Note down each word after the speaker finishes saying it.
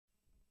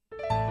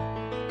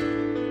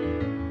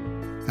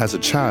As a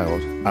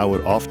child, I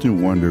would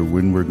often wonder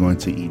when we're going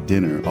to eat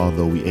dinner,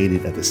 although we ate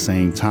it at the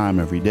same time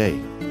every day.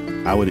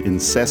 I would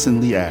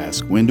incessantly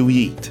ask, when do we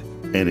eat?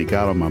 And it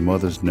got on my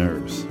mother's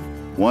nerves.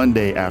 One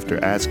day,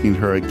 after asking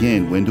her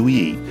again, when do we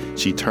eat,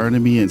 she turned to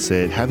me and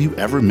said, have you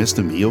ever missed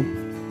a meal?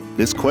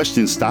 This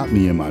question stopped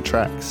me in my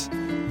tracks.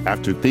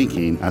 After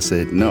thinking, I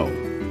said no.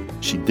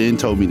 She then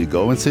told me to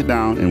go and sit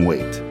down and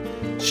wait.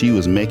 She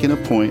was making a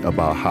point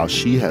about how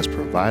she has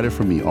provided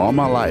for me all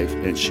my life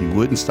and she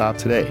wouldn't stop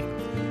today.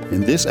 In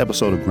this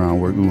episode of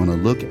Groundwork, we want to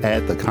look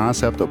at the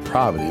concept of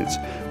providence,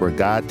 where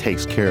God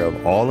takes care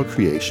of all of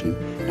creation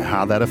and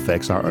how that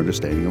affects our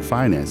understanding of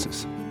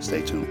finances.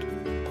 Stay tuned.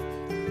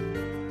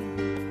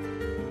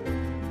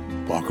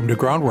 Welcome to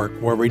Groundwork,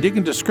 where we dig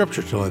into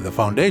Scripture to lay the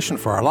foundation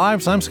for our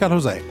lives. I'm Scott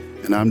Jose.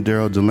 And I'm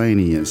Daryl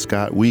Delaney. And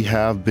Scott, we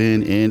have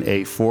been in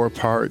a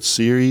 4-part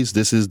series.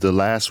 This is the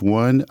last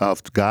one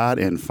of God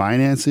and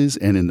finances.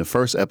 And in the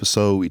first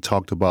episode, we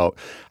talked about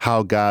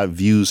how God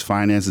views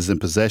finances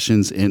and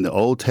possessions in the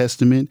Old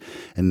Testament.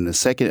 And in the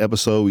second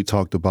episode, we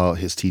talked about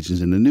his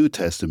teachings in the New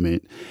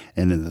Testament.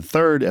 And in the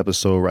third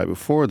episode, right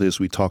before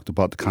this, we talked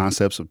about the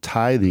concepts of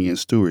tithing and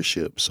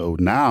stewardship. So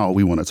now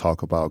we want to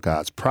talk about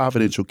God's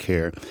providential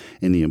care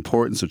and the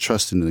importance of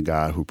trusting in the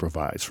God who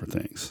provides for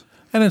things.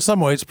 And in some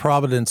ways,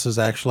 providence is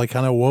actually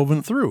kind of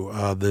woven through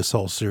this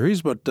whole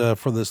series. But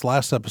for this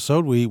last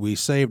episode, we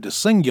saved a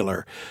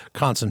singular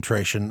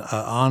concentration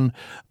on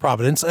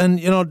providence.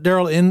 And, you know,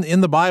 Daryl, in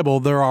the Bible,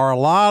 there are a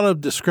lot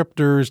of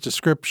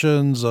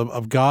descriptions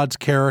of God's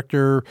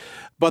character.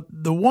 But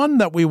the one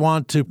that we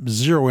want to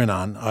zero in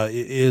on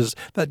is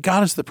that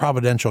God is the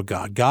providential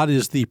God. God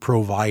is the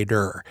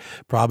provider.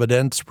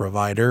 Providence,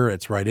 provider,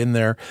 it's right in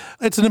there.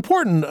 It's an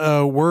important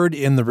word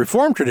in the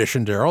Reformed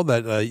tradition, Daryl,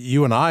 that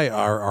you and I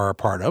are a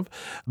part of,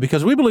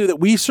 because we believe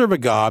that we serve a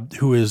God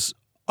who is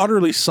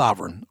utterly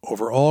sovereign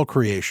over all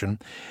creation,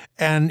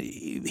 and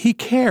he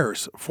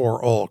cares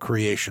for all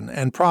creation.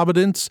 And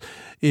providence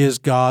is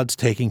God's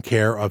taking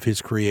care of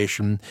his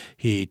creation.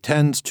 He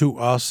tends to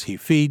us, he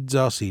feeds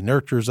us, he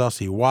nurtures us,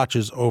 he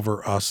watches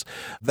over us.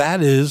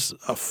 That is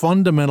a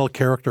fundamental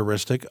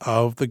characteristic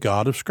of the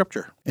God of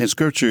Scripture. And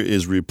Scripture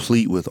is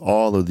replete with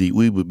all of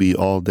we would be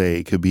all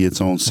day, it could be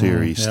its own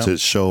series to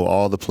show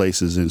all the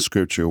places in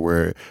Scripture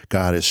where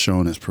God is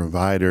shown as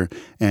provider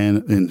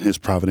and in his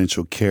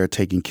providential care,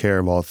 taking care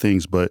of all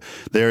things. But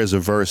there is a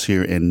verse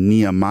here in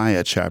Nehemiah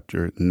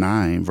chapter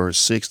 9, verse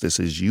 6 that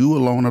says, you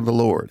alone are the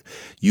Lord.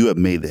 You have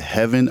made the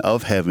heaven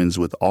of heavens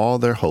with all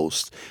their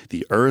hosts,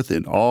 the earth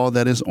and all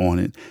that is on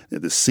it,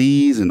 the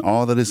seas and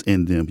all that is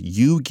in them.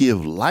 You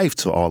give life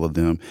to all of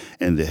them,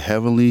 and the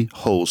heavenly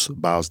host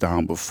bows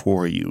down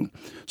before you.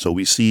 So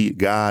we see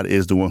God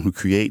is the one who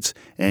creates,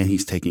 and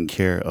he's taking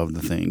care of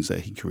the things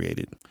that he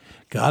created.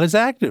 God is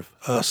active.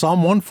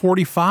 Psalm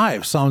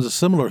 145 sounds a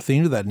similar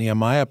theme to that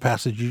Nehemiah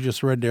passage you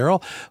just read,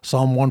 Daryl.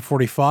 Psalm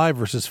 145,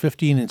 verses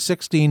 15 and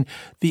 16,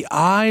 the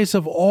eyes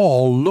of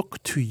all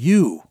look to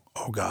you,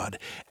 O God,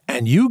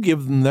 and you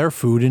give them their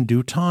food in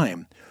due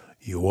time.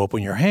 You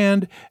open your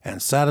hand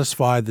and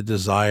satisfy the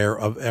desire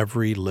of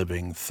every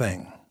living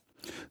thing.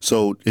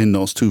 So in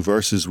those two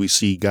verses, we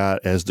see God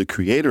as the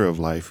creator of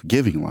life,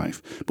 giving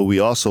life. But we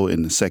also,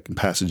 in the second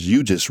passage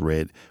you just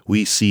read,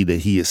 we see that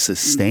he is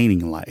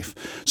sustaining life.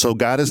 So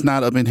God is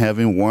not up in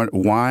heaven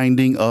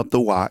winding up the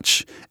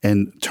watch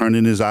and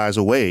turning his eyes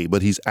away,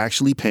 but he's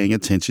actually paying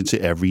attention to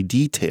every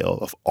detail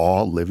of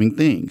all living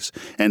things.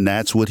 And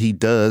that's what he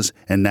does.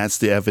 And that's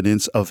the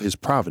evidence of his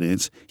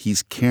providence.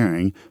 He's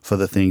caring for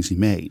the things he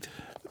made.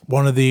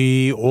 One of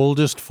the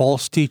oldest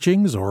false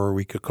teachings, or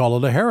we could call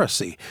it a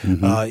heresy,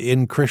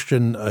 in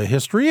Christian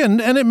history, and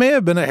it may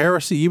have been a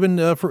heresy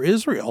even for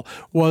Israel,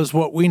 was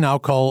what we now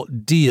call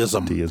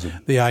deism.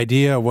 The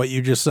idea of what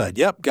you just said.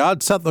 Yep,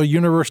 God set the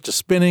universe to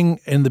spinning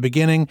in the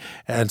beginning,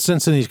 and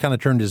since then he's kind of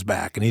turned his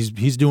back, and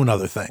he's doing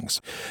other things.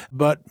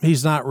 But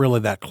he's not really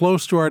that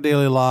close to our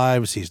daily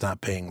lives. He's not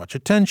paying much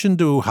attention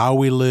to how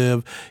we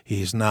live.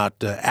 He's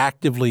not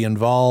actively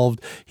involved.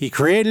 He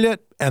created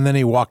it, and then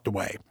he walked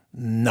away.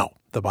 No.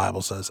 The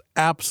Bible says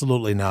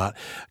absolutely not.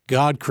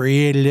 God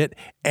created it,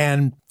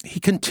 and he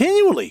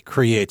continually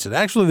creates it.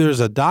 Actually, there's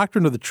a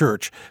doctrine of the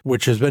church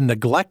which has been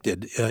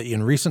neglected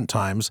in recent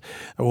times.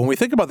 When we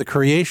think about the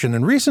creation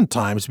in recent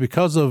times,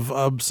 because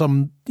of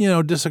some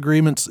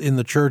disagreements in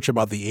the church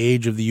about the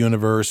age of the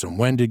universe and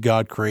when did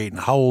God create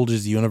and how old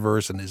is the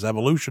universe and is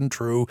evolution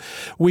true,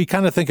 we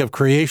kind of think of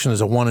creation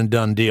as a one and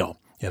done deal.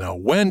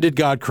 When did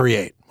God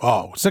create?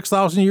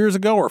 6,000 years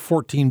ago or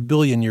 14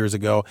 billion years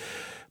ago?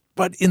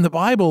 But in the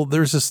Bible,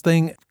 there's this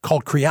thing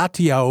called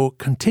creatio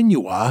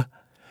continua,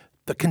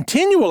 the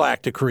continual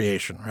act of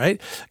creation, right?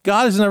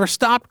 God has never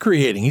stopped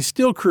creating. He's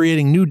still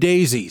creating new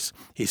daisies.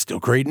 He's still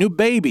creating new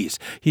babies.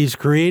 He's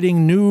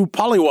creating new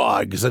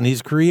pollywogs, and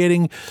he's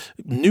creating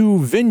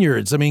new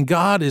vineyards. I mean,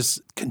 God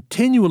is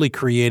continually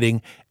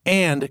creating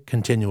and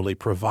continually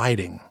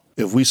providing.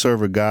 If we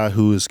serve a God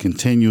who is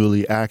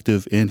continually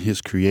active in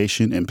his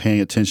creation and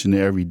paying attention to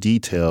every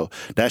detail,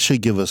 that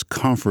should give us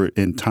comfort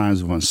in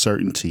times of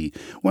uncertainty.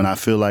 When I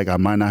feel like I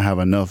might not have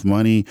enough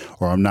money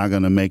or I'm not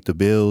going to make the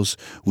bills,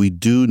 we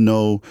do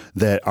know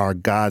that our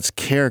God's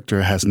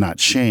character has not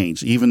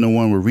changed. Even the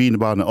one we're reading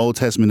about in the Old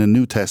Testament and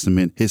New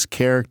Testament, his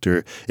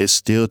character is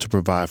still to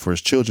provide for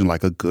his children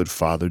like a good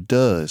father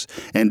does.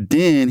 And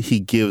then he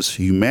gives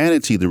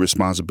humanity the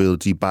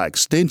responsibility by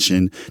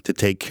extension to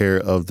take care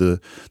of the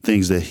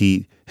things that he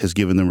has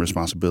given them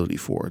responsibility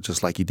for,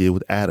 just like he did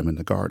with Adam in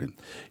the garden.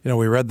 You know,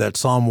 we read that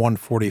Psalm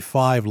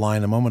 145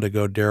 line a moment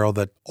ago, Daryl,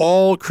 that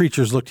all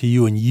creatures look to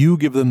you and you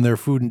give them their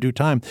food in due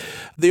time.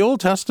 The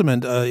Old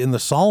Testament, in the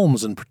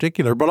Psalms in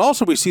particular, but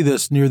also we see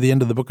this near the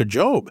end of the book of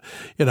Job,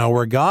 you know,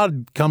 where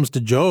God comes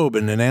to Job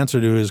and in answer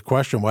to his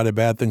question, why do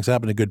bad things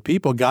happen to good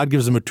people? God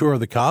gives him a tour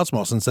of the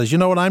cosmos and says, you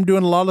know what I'm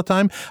doing a lot of the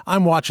time?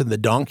 I'm watching the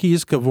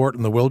donkeys cavort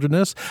in the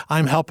wilderness.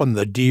 I'm helping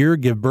the deer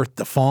give birth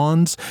to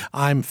fawns.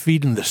 I'm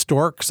feeding the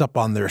storks up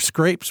on their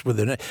scrapes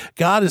within it.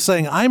 God is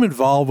saying, I'm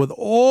involved with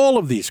all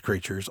of these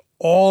creatures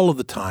all of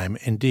the time.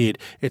 Indeed,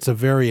 it's a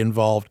very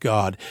involved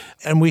God.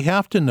 And we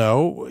have to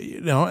know, you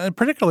know, and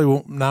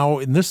particularly now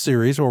in this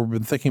series where we've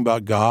been thinking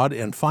about God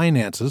and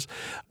finances,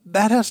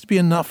 that has to be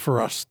enough for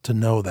us to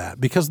know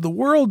that. Because the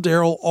world,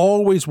 Daryl,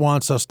 always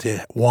wants us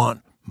to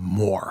want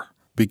more.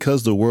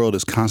 Because the world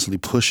is constantly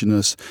pushing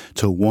us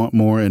to want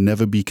more and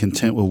never be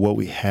content with what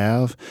we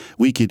have,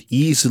 we could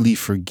easily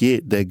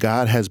forget that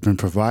God has been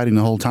providing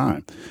the whole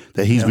time,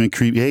 that he's been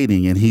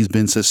creating and he's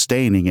been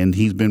sustaining and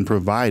he's been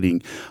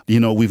providing. You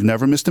know, we've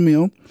never missed a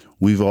meal.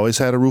 We've always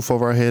had a roof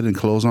over our head and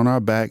clothes on our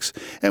backs,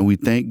 and we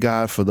thank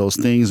God for those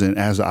things. And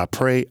as I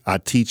pray, I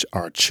teach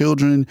our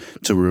children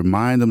to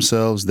remind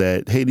themselves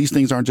that, hey, these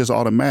things aren't just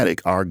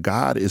automatic. Our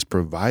God is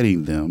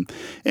providing them,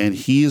 and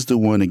he is the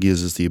one that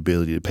gives us the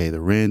ability to pay the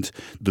rent,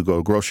 to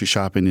go grocery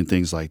shopping and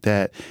things like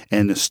that.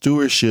 And the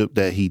stewardship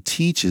that he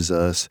teaches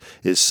us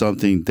is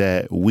something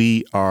that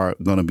we are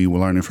going to be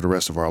learning for the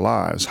rest of our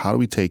lives. How do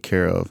we take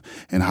care of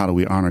and how do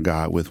we honor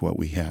God with what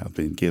we have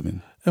been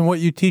given? And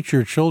what you teach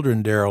your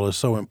children, Daryl, is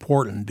so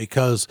important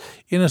because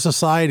in a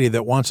society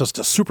that wants us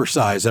to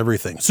supersize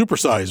everything,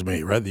 supersize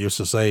me, right? They used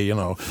to say, you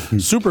know,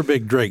 super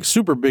big drinks,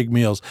 super big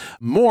meals,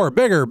 more,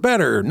 bigger,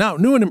 better, now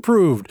new and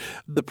improved.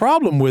 The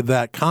problem with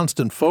that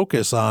constant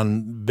focus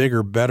on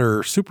bigger,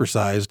 better,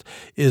 supersized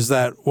is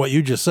that what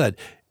you just said,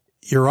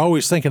 you're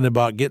always thinking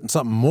about getting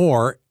something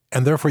more.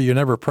 And therefore, you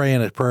never pray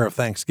in a prayer of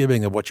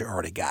thanksgiving of what you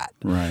already got,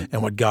 right,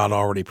 and what God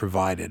already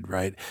provided,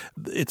 right?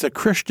 It's a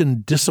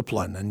Christian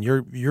discipline, and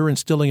you're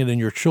instilling it in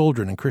your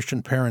children, and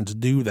Christian parents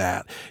do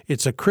that.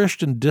 It's a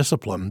Christian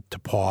discipline to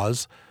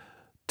pause,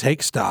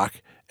 take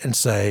stock, and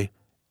say,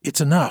 it's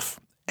enough.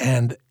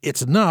 And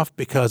it's enough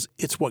because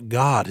it's what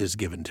God has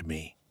given to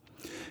me.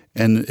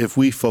 And if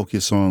we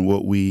focus on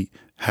what we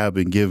have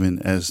been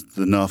given as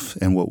enough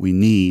and what we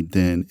need,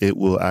 then it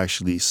will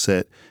actually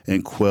set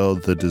and quell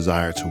the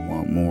desire to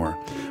want more.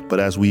 But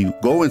as we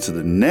go into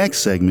the next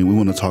segment, we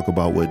want to talk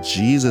about what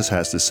Jesus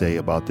has to say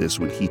about this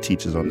when he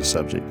teaches on the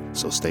subject.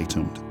 So stay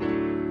tuned.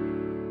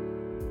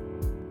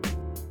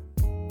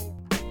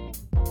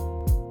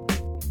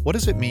 What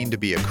does it mean to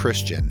be a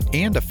Christian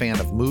and a fan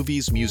of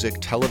movies, music,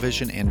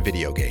 television, and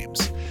video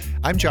games?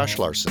 I'm Josh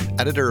Larson,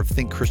 editor of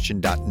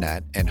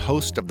thinkchristian.net and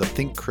host of the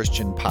Think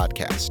Christian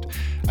podcast.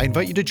 I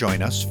invite you to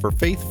join us for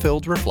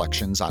faith-filled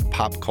reflections on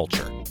pop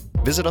culture.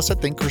 Visit us at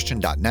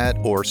thinkchristian.net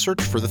or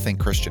search for the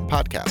Think Christian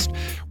podcast,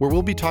 where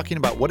we'll be talking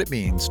about what it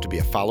means to be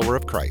a follower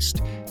of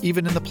Christ,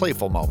 even in the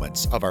playful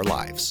moments of our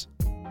lives.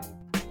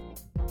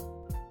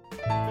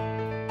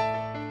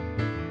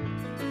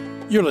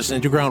 You're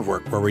listening to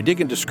Groundwork, where we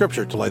dig into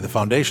Scripture to lay the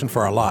foundation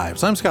for our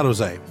lives. I'm Scott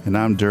Jose. And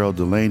I'm Daryl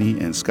Delaney.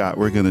 And Scott,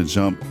 we're going to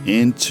jump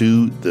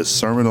into the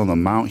Sermon on the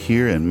Mount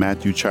here in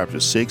Matthew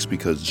chapter 6,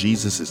 because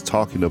Jesus is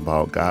talking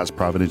about God's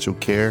providential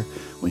care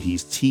when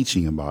he's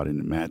teaching about it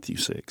in Matthew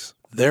 6.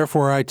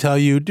 Therefore, I tell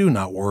you, do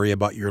not worry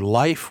about your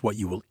life, what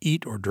you will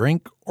eat or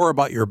drink, or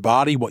about your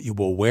body, what you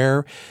will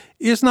wear.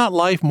 Is not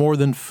life more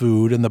than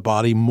food, and the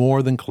body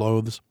more than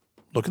clothes?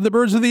 Look at the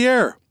birds of the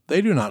air. They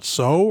do not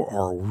sow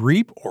or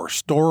reap or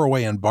store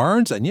away in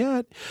barns, and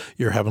yet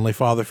your heavenly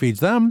Father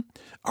feeds them.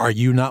 Are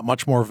you not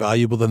much more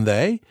valuable than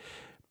they?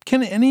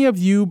 Can any of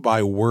you,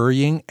 by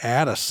worrying,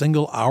 add a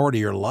single hour to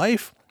your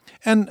life?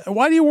 And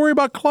why do you worry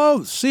about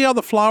clothes? See how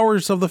the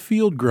flowers of the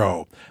field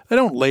grow. They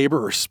don't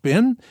labor or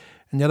spin.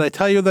 And yet I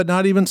tell you that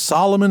not even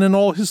Solomon in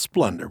all his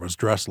splendor was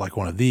dressed like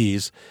one of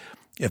these.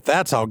 If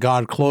that's how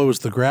God clothes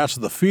the grass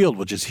of the field,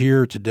 which is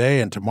here today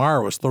and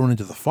tomorrow is thrown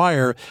into the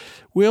fire,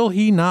 will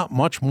he not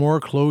much more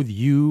clothe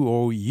you,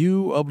 O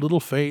you of little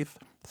faith?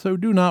 So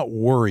do not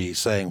worry,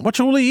 saying, what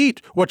shall we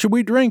eat? What shall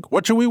we drink?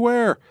 What shall we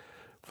wear?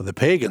 For the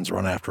pagans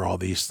run after all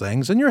these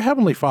things, and your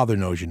heavenly Father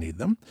knows you need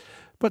them.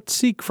 But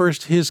seek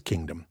first his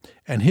kingdom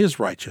and his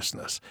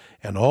righteousness,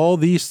 and all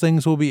these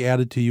things will be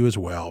added to you as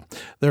well.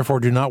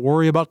 Therefore do not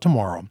worry about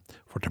tomorrow,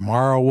 for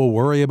tomorrow will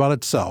worry about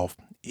itself.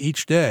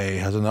 Each day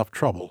has enough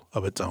trouble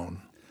of its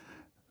own.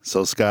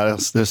 So, Scott,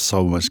 there's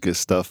so much good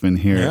stuff in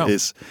here. Yeah.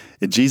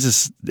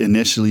 Jesus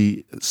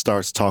initially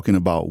starts talking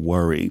about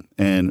worry,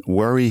 and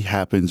worry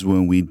happens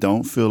when we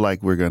don't feel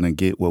like we're going to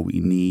get what we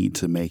need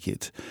to make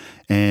it.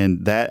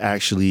 And that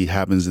actually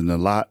happens in a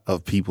lot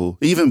of people,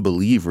 even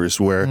believers,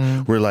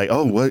 where we're like,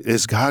 oh, what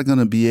is God going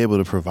to be able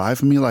to provide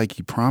for me like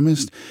he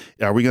promised?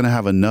 Are we going to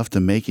have enough to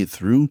make it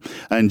through?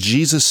 And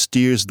Jesus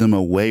steers them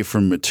away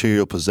from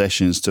material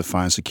possessions to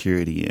find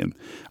security in.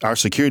 Our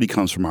security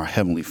comes from our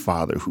Heavenly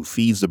Father, who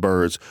feeds the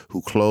birds,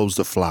 who clothes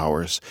the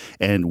flowers,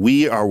 and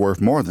we are worth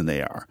more than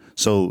they are.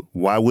 So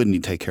why wouldn't he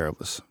take care of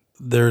us?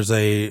 There's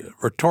a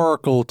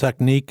rhetorical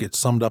technique. It's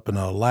summed up in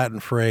a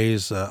Latin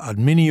phrase, ad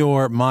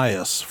minor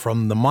maius,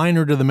 from the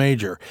minor to the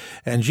major.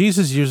 And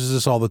Jesus uses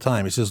this all the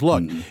time. He says,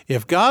 look,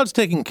 if God's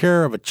taking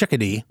care of a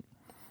chickadee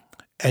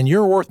and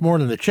you're worth more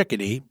than a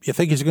chickadee, you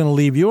think he's going to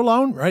leave you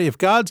alone, right? If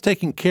God's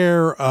taking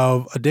care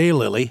of a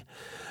daylily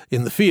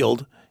in the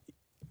field,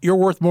 you're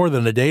worth more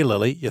than a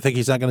daylily. You think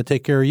he's not going to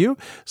take care of you?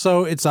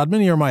 So it's ad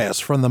minor maius,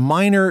 from the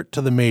minor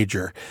to the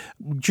major.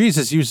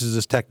 Jesus uses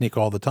this technique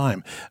all the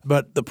time.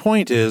 But the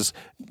point is,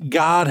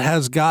 God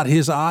has got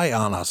his eye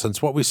on us. And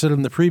it's what we said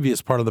in the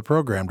previous part of the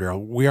program,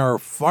 Daryl. We are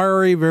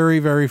very, very,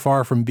 very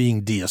far from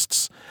being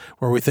deists,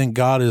 where we think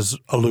God is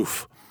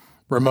aloof,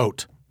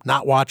 remote,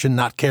 not watching,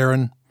 not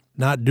caring,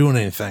 not doing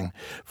anything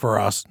for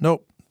us.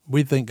 Nope.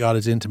 We think God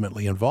is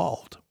intimately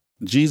involved.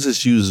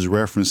 Jesus uses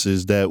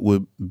references that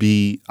would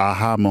be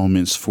aha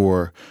moments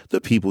for the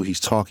people he's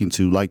talking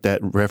to, like that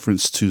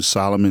reference to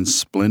Solomon's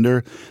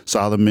splendor.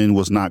 Solomon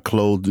was not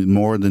clothed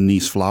more than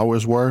these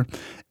flowers were.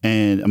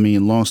 And I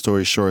mean, long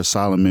story short,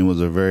 Solomon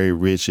was a very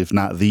rich, if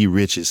not the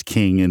richest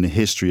king in the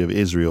history of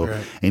Israel.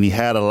 Right. And he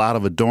had a lot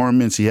of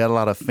adornments. He had a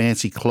lot of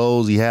fancy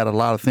clothes. He had a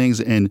lot of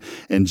things. And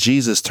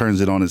Jesus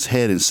turns it on his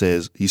head and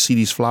says, you see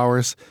these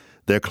flowers?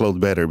 They're clothed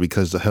better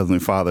because the Heavenly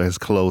Father has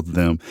clothed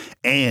them,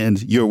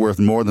 and you're worth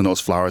more than those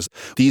flowers.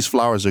 These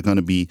flowers are going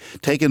to be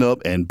taken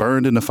up and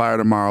burned in the fire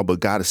tomorrow, but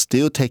God is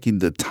still taking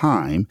the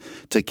time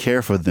to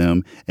care for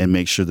them and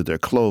make sure that they're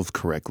clothed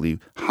correctly.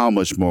 How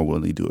much more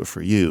will he do it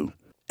for you?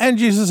 And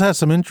Jesus has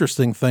some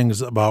interesting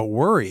things about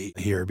worry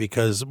here,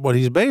 because what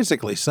he's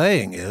basically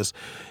saying is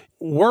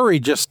worry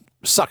just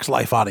sucks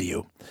life out of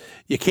you.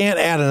 You can't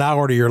add an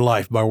hour to your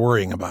life by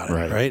worrying about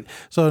it, right?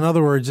 So in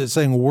other words, it's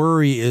saying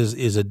worry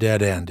is a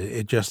dead end.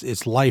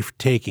 It's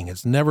life-taking.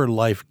 It's never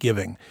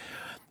life-giving.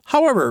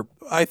 However,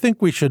 I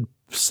think we should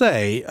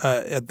say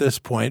at this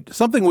point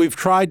something we've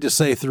tried to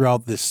say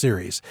throughout this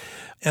series,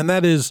 and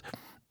that is,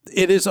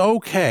 it is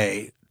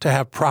okay to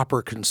have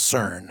proper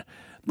concern.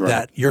 Right.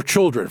 That your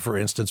children, for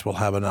instance, will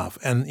have enough.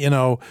 And, you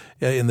know,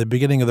 in the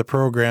beginning of the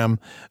program,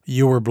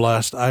 you were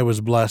blessed. I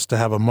was blessed to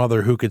have a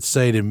mother who could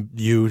say to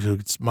you,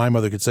 my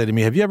mother could say to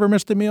me, have you ever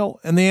missed a meal?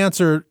 And the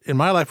answer in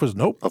my life was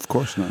nope. Of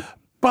course not.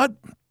 But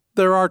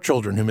there are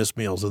children who miss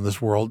meals in this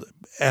world,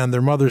 and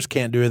their mothers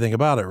can't do anything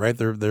about it, right?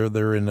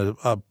 They're in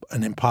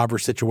an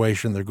impoverished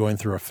situation. They're going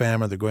through a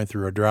famine. They're going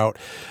through a drought.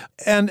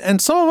 And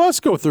some of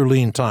us go through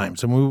lean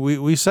times. And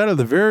we said at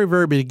the very,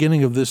 very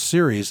beginning of this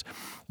series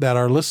that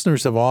our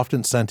listeners have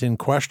often sent in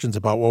questions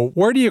about, well,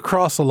 where do you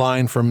cross the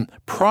line from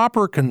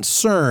proper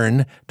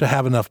concern to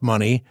have enough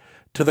money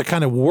to the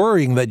kind of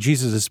worrying that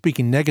Jesus is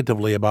speaking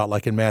negatively about,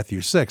 like in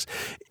Matthew 6?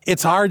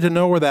 It's hard to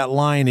know where that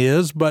line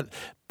is, but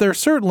there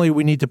certainly,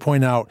 we need to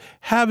point out,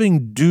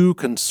 having due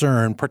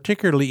concern,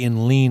 particularly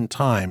in lean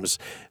times,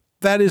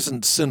 that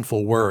isn't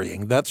sinful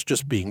worrying. That's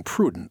just being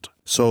prudent.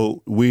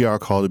 So we are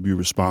called to be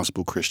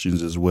responsible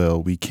Christians as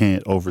well. We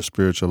can't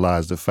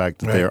over-spiritualize the fact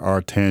that there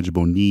are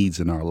tangible needs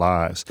in our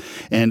lives.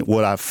 And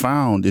what I've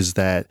found is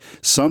that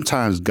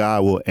sometimes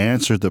God will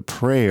answer the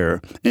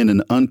prayer in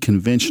an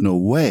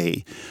unconventional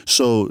way.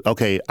 So,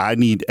 okay, I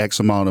need X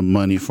amount of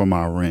money for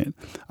my rent.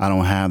 I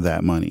don't have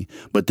that money.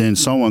 But then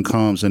someone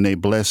comes and they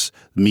bless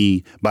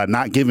me by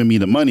not giving me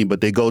the money,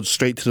 but they go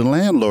straight to the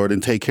landlord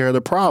and take care of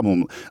the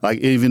problem. Like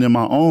even in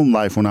my own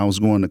life, when I was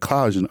going to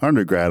college and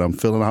undergrad, I'm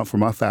filling out for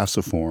my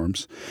FAFSA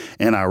forms,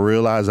 and I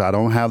realized I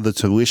don't have the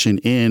tuition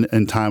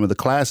in time of the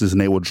classes, and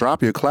they will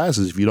drop your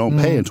classes if you don't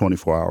pay in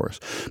 24 hours.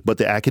 But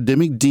the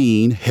academic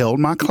dean held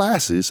my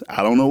classes.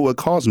 I don't know what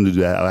caused him to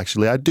do that.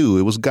 Actually, I do.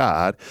 It was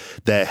God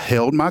that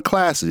held my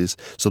classes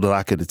so that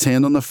I could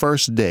attend on the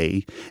first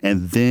day,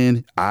 and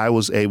then I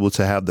was able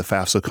to have the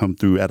FAFSA come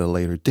through at a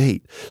later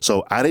date.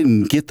 So I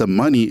didn't get the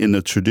money in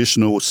the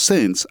traditional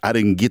sense. I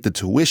didn't get the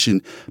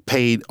tuition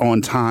paid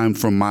on time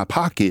from my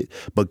pocket,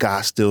 but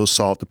God still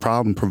solved the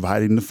problem,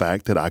 providing the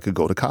fact that I could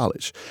go to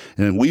college.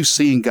 And we've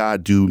seen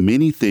God do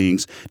many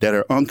things that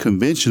are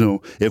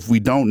unconventional if we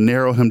don't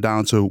narrow him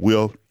down to,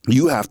 well,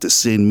 you have to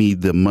send me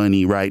the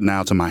money right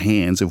now to my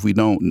hands. If we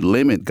don't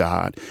limit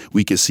God,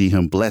 we can see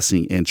him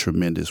blessing in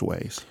tremendous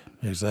ways.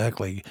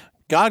 Exactly.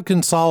 God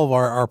can solve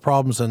our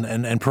problems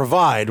and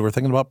provide. We're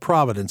thinking about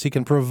providence. He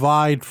can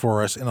provide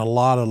for us in a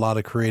lot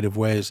of creative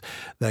ways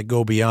that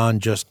go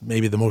beyond just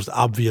maybe the most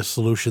obvious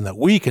solution that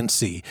we can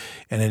see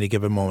in any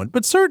given moment.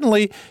 But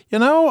certainly,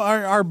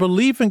 our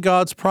belief in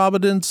God's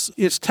providence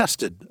is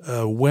tested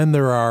when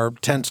there are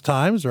tense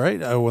times, right?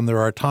 When there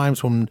are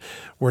times when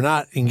we're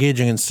not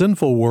engaging in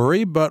sinful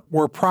worry, but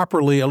we're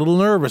properly a little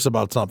nervous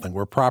about something.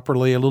 We're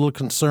properly a little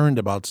concerned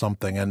about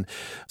something. And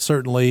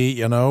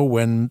certainly,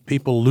 when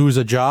people lose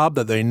a job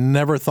that they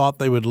never thought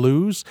they would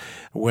lose,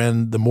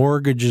 when the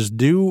mortgage is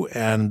due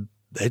and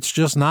it's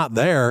just not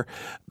there,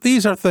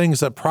 these are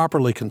things that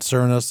properly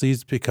concern us.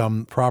 These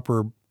become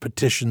proper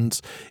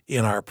petitions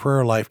in our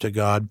prayer life to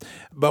God.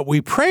 But we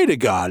pray to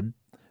God.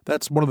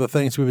 That's one of the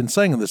things we've been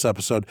saying in this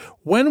episode.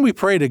 When we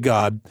pray to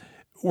God,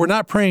 we're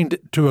not praying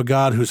to a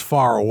God who's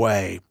far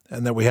away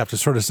and that we have to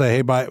sort of say,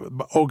 hey,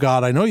 oh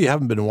God, I know you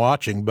haven't been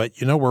watching, but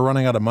we're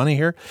running out of money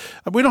here.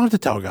 We don't have to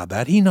tell God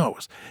that. He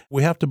knows.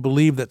 We have to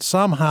believe that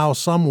somehow,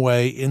 some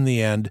way, in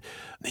the end,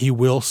 He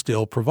will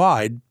still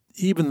provide,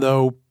 even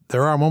though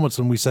there are moments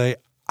when we say,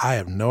 I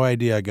have no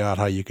idea, God,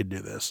 how you could do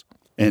this.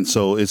 And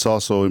so it's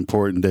also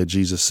important that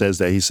Jesus says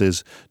that. He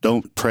says,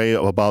 don't pray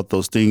about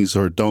those things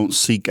or don't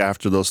seek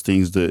after those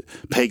things. The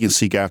pagans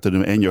seek after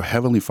them, and your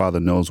heavenly Father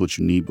knows what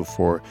you need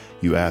before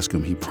you ask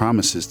Him. He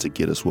promises to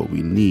get us what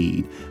we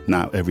need,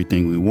 not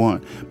everything we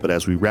want. But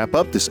as we wrap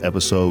up this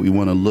episode, we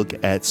want to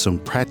look at some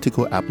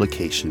practical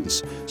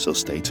applications. So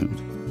stay tuned.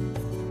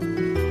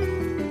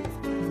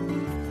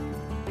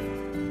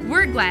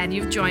 We're glad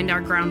you've joined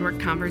our Groundwork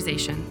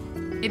conversation.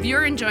 If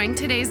you're enjoying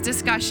today's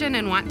discussion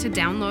and want to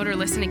download or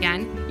listen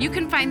again, you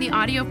can find the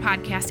audio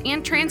podcast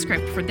and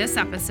transcript for this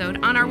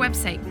episode on our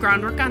website,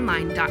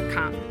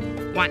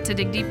 groundworkonline.com. Want to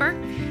dig deeper?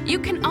 You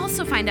can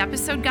also find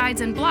episode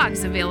guides and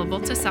blogs available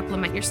to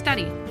supplement your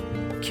study.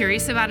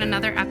 Curious about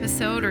another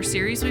episode or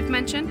series we've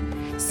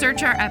mentioned?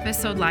 Search our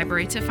episode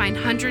library to find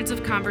hundreds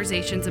of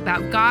conversations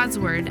about God's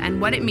Word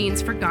and what it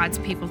means for God's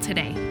people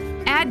today.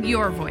 Add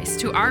your voice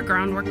to our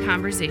Groundwork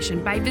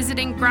conversation by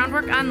visiting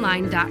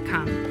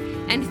groundworkonline.com.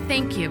 And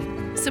thank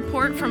you.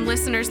 Support from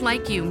listeners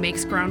like you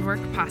makes Groundwork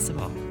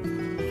possible.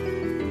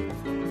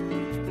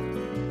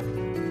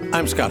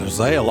 I'm Scott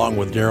Jose, along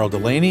with Daryl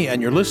Delaney,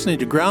 and you're listening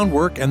to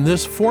Groundwork and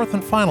this fourth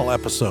and final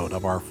episode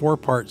of our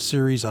four-part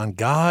series on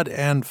God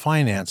and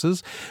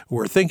finances.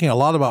 We're thinking a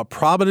lot about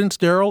providence,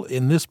 Daryl,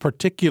 in this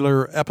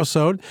particular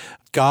episode.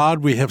 God,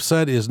 we have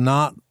said, is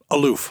not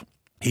aloof.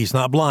 He's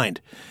not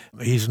blind.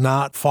 He's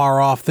not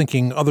far off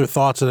thinking other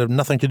thoughts that have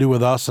nothing to do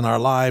with us and our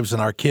lives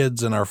and our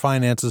kids and our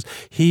finances.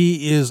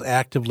 He is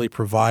actively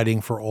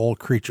providing for all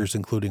creatures,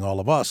 including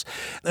all of us.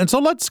 And so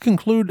let's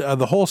conclude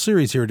the whole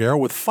series here, Daryl,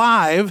 with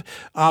 5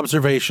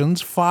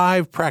 observations,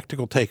 5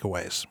 practical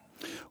takeaways.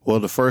 Well,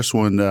 the first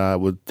one that I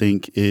would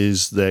think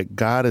is that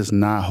God is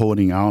not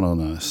holding out on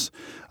us.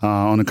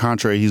 On the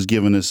contrary, He's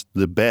given us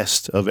the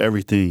best of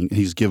everything.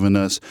 He's given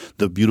us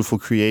the beautiful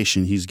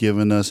creation. He's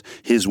given us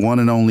His one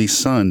and only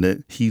Son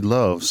that He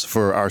loves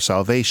for our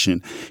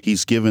salvation.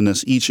 He's given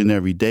us each and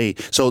every day.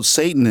 So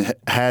Satan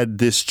had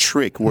this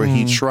trick where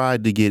he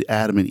tried to get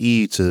Adam and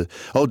Eve to,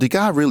 did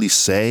God really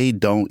say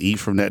don't eat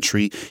from that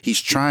tree?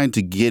 He's trying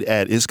to get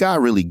at, is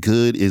God really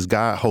good? Is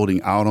God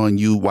holding out on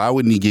you? Why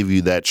wouldn't He give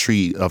you that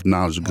tree of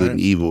knowledge of good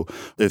and evil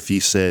if He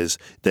says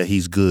that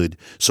He's good?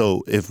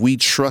 So if we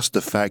trust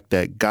the fact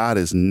that God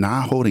is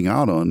not holding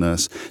out on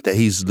us, that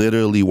He's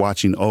literally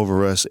watching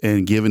over us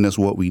and giving us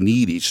what we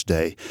need each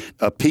day,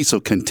 a piece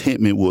of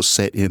contentment will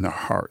set in our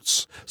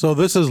hearts. So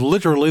this is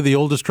literally the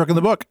oldest trick in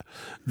the book.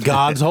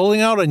 God's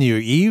holding out on you,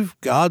 Eve.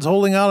 God's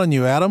holding out on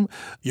you, Adam.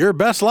 Your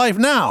best life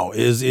now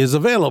is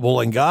available,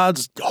 and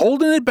God's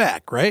holding it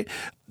back, right?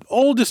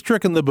 Oldest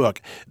trick in the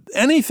book.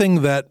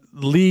 Anything that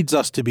leads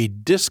us to be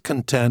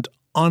discontent,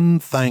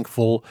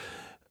 unthankful.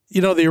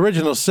 The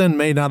original sin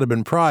may not have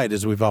been pride,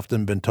 as we've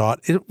often been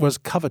taught. It was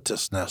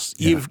covetousness.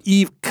 Yeah.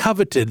 Eve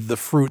coveted the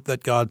fruit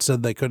that God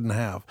said they couldn't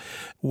have.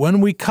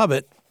 When we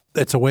covet,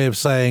 it's a way of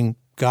saying,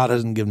 God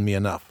hasn't given me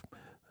enough.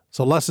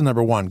 So lesson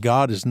number 1,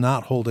 God is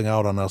not holding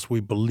out on us.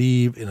 We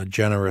believe in a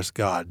generous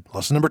God.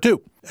 Lesson number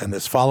 2, and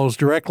this follows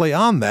directly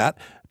on that,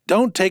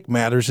 don't take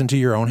matters into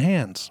your own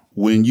hands.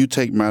 When you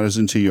take matters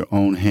into your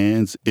own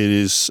hands, it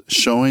is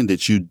showing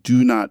that you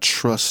do not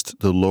trust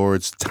the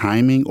Lord's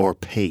timing or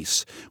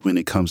pace when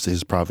it comes to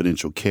His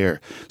providential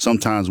care.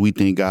 Sometimes we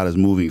think God is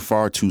moving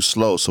far too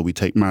slow, so we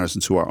take matters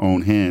into our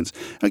own hands.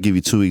 I'll give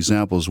you 2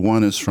 examples.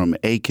 One is from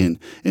Achan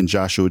in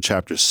Joshua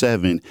chapter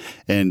 7,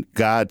 and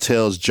God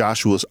tells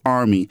Joshua's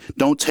army,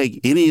 don't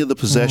take any of the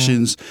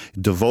possessions,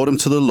 devote them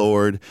to the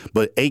Lord.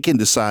 But Achan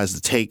decides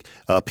to take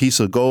a piece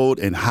of gold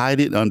and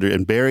hide it under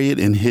and bury it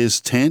in his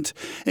tent.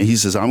 And he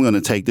says, I'm going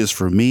to take this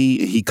for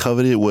me. He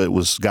coveted what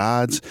was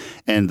God's.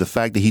 And the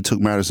fact that he took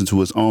matters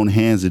into his own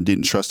hands and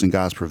didn't trust in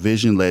God's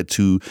provision led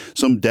to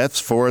some deaths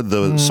for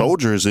the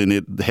soldiers. And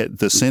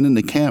the sin in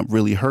the camp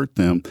really hurt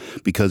them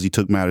because he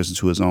took matters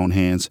into his own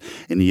hands.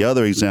 And the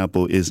other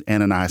example is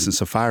Ananias and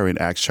Sapphira in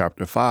Acts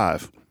chapter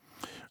 5.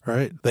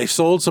 right? They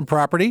sold some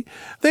property.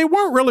 They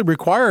weren't really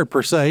required,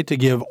 per se, to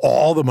give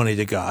all the money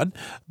to God,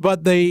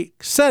 but they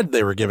said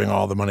they were giving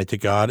all the money to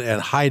God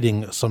and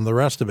hiding some of the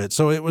rest of it.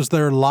 So it was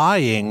their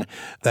lying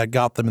that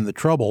got them in the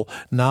trouble,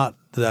 not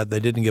that they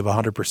didn't give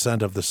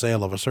 100% of the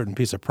sale of a certain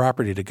piece of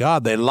property to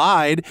God. They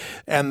lied,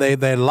 and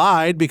they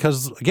lied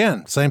because,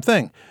 again, same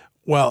thing.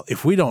 Well,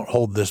 if we don't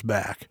hold this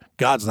back,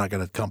 God's not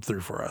going to come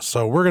through for us.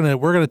 So we're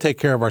going to take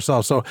care of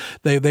ourselves. So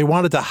they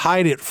wanted to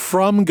hide it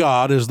from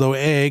God as though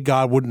A,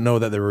 God wouldn't know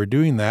that they were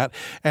doing that,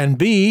 and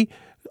B,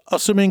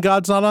 assuming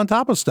God's not on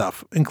top of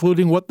stuff,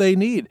 including what they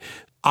need.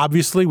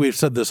 Obviously, we've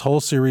said this whole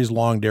series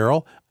long,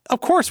 Daryl, of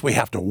course we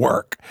have to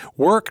work.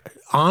 Work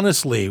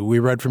honestly. We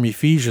read from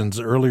Ephesians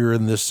earlier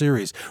in this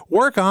series.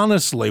 Work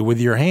honestly with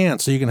your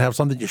hands so you can have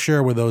something to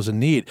share with those in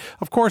need.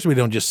 Of course, we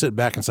don't just sit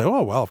back and say,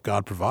 oh, well, if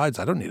God provides,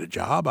 I don't need a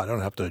job. I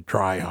don't have to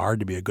try hard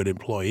to be a good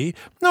employee.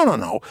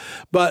 No.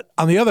 But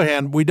on the other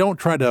hand, we don't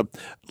try to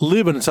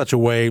live in such a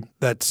way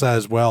that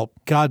says, well,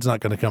 God's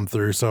not going to come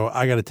through, so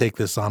I got to take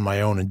this on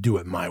my own and do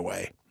it my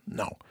way.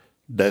 No.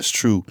 That's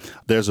true.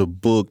 There's a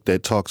book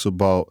that talks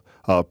about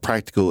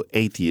practical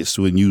atheists,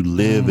 when you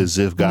live as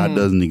if God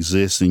doesn't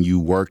exist and you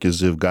work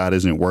as if God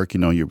isn't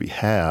working on your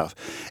behalf.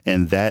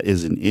 And that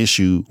is an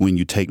issue when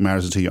you take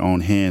matters into your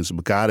own hands.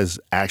 But God is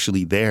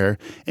actually there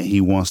and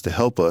he wants to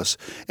help us.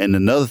 And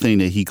another thing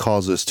that he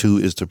calls us to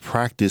is to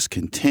practice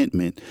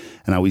contentment.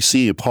 And now we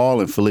see it,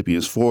 Paul in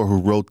Philippians 4, who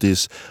wrote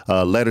this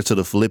letter to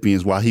the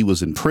Philippians while he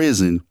was in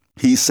prison.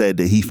 He said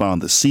that he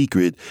found the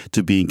secret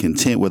to being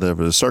content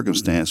whatever the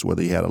circumstance,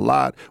 whether he had a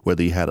lot,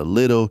 whether he had a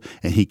little,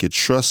 and he could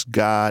trust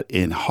God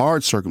in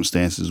hard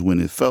circumstances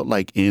when it felt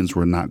like ends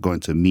were not going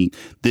to meet.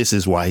 This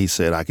is why he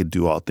said, I could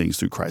do all things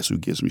through Christ who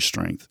gives me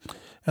strength.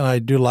 And I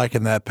do like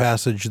in that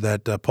passage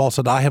that Paul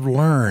said, I have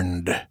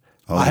learned.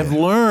 I have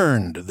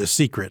learned the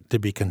secret to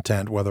be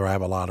content, whether I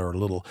have a lot or a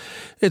little.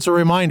 It's a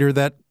reminder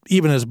that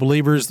even as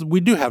believers, we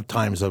do have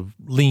times of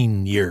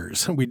lean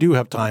years. We do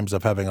have times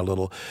of having a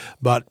little.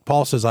 But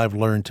Paul says, I've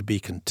learned to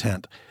be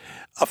content.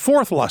 A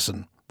fourth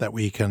lesson that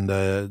we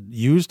can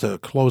use to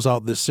close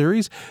out this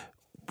series,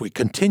 we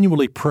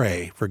continually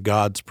pray for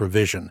God's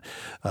provision.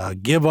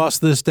 Give us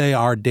this day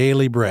our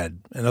daily bread.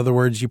 In other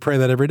words, you pray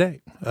that every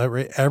day.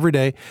 Every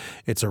day,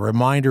 it's a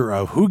reminder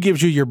of who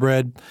gives you your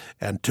bread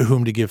and to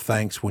whom to give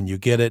thanks when you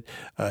get it.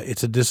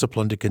 It's a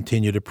discipline to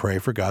continue to pray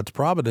for God's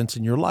providence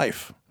in your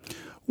life.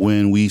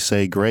 When we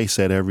say grace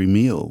at every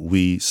meal,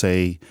 we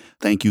say,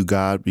 thank you,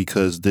 God,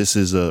 because this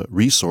is a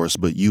resource,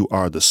 but you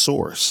are the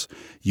source.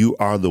 You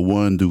are the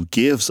one who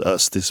gives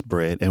us this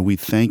bread, and we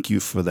thank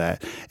you for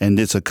that. And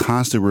it's a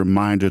constant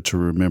reminder to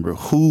remember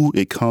who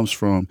it comes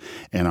from,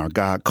 and our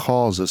God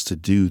calls us to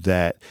do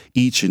that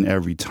each and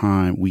every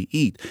time we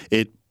eat.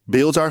 It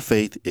builds our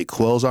faith. It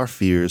quells our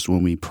fears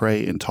when we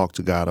pray and talk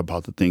to God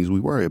about the things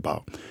we worry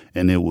about,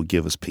 and it will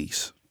give us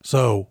peace.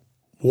 So,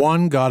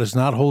 1, God is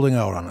not holding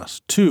out on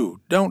us.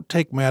 2, don't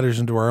take matters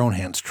into our own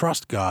hands.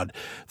 Trust God.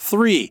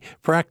 3,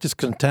 practice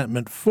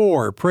contentment.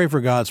 4, pray for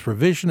God's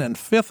provision. And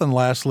 5th and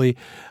lastly,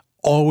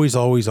 always,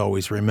 always,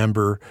 always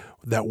remember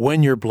that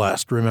when you're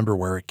blessed, remember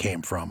where it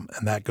came from.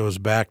 And that goes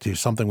back to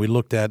something we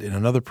looked at in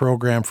another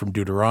program from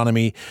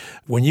Deuteronomy.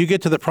 When you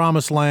get to the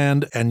promised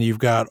land and you've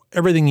got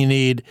everything you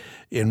need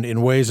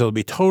in ways that will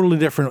be totally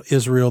different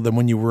Israel than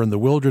when you were in the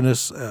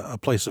wilderness, a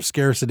place of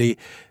scarcity,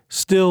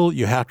 still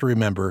you have to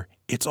remember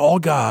it's all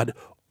God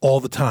all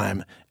the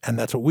time, and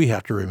that's what we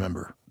have to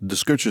remember. The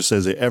scripture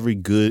says that every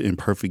good and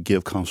perfect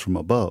gift comes from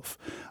above,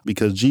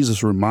 because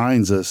Jesus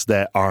reminds us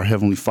that our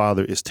Heavenly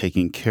Father is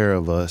taking care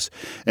of us.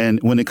 And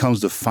when it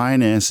comes to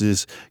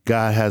finances,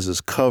 God has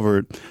us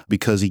covered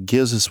because he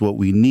gives us what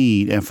we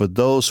need. And for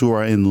those who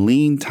are in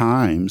lean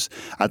times,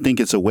 I think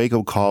it's a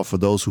wake-up call for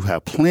those who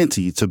have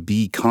plenty to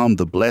become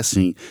the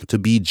blessing, to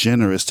be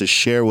generous, to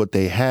share what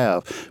they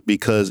have.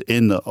 Because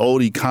in the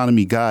old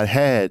economy God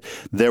had,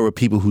 there were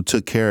people who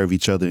took care of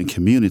each other in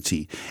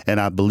community. And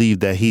I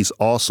believe that he's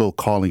also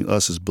calling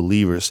us as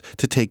believers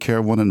to take care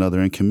of one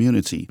another in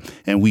community.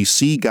 And we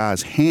see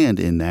God's hand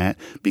in that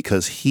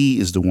because he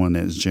is the one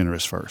that is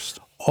generous first.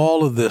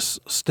 All of this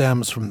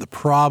stems from the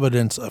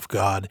providence of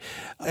God.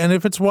 And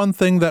if it's one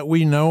thing that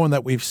we know and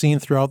that we've seen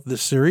throughout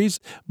this series,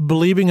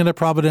 believing in a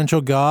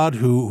providential God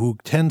who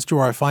tends to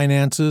our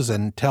finances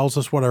and tells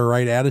us what our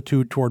right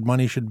attitude toward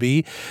money should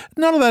be,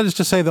 none of that is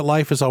to say that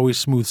life is always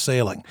smooth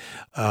sailing,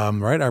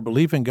 right? Our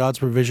belief in God's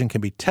provision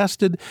can be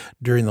tested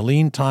during the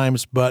lean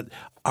times, but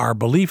our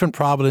belief in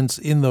providence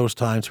in those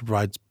times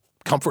provides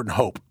comfort and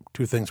hope.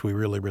 2 things we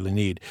really, really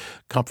need,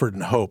 comfort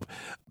and hope.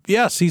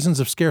 Yeah, seasons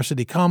of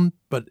scarcity come,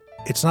 but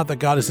it's not that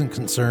God isn't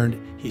concerned.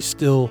 He's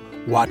still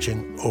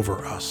watching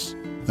over us.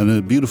 And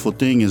the beautiful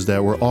thing is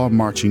that we're all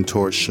marching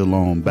towards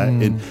shalom.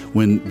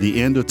 When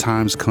the end of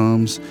times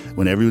comes,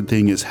 when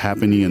everything is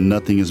happening and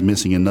nothing is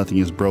missing and nothing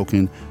is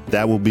broken,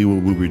 that will be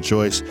when we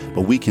rejoice.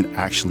 But we can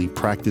actually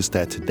practice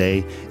that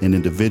today in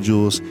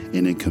individuals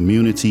and in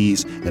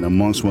communities and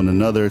amongst one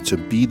another to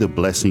be the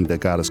blessing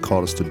that God has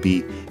called us to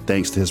be,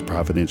 thanks to his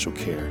providential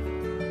care.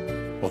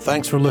 Well,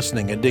 thanks for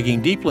listening and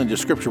digging deeply into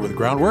Scripture with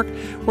Groundwork.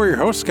 We're your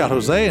hosts, Scott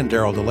Jose and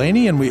Daryl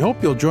Delaney, and we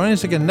hope you'll join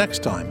us again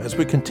next time as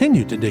we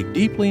continue to dig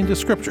deeply into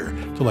Scripture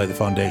to lay the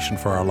foundation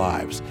for our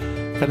lives.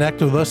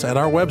 Connect with us at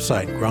our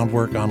website,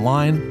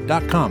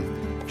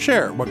 groundworkonline.com.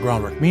 Share what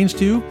Groundwork means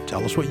to you.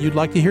 Tell us what you'd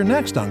like to hear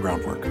next on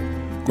Groundwork.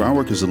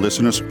 Groundwork is a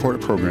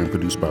listener-supported program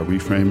produced by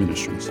Reframe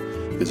Ministries.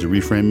 Visit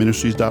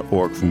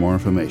reframeministries.org for more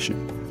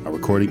information. Our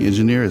recording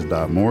engineer is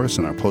Don Morris,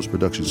 and our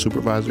post-production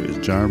supervisor is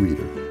John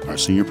Reeder. Our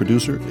senior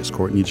producer is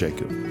Courtney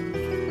Jacob.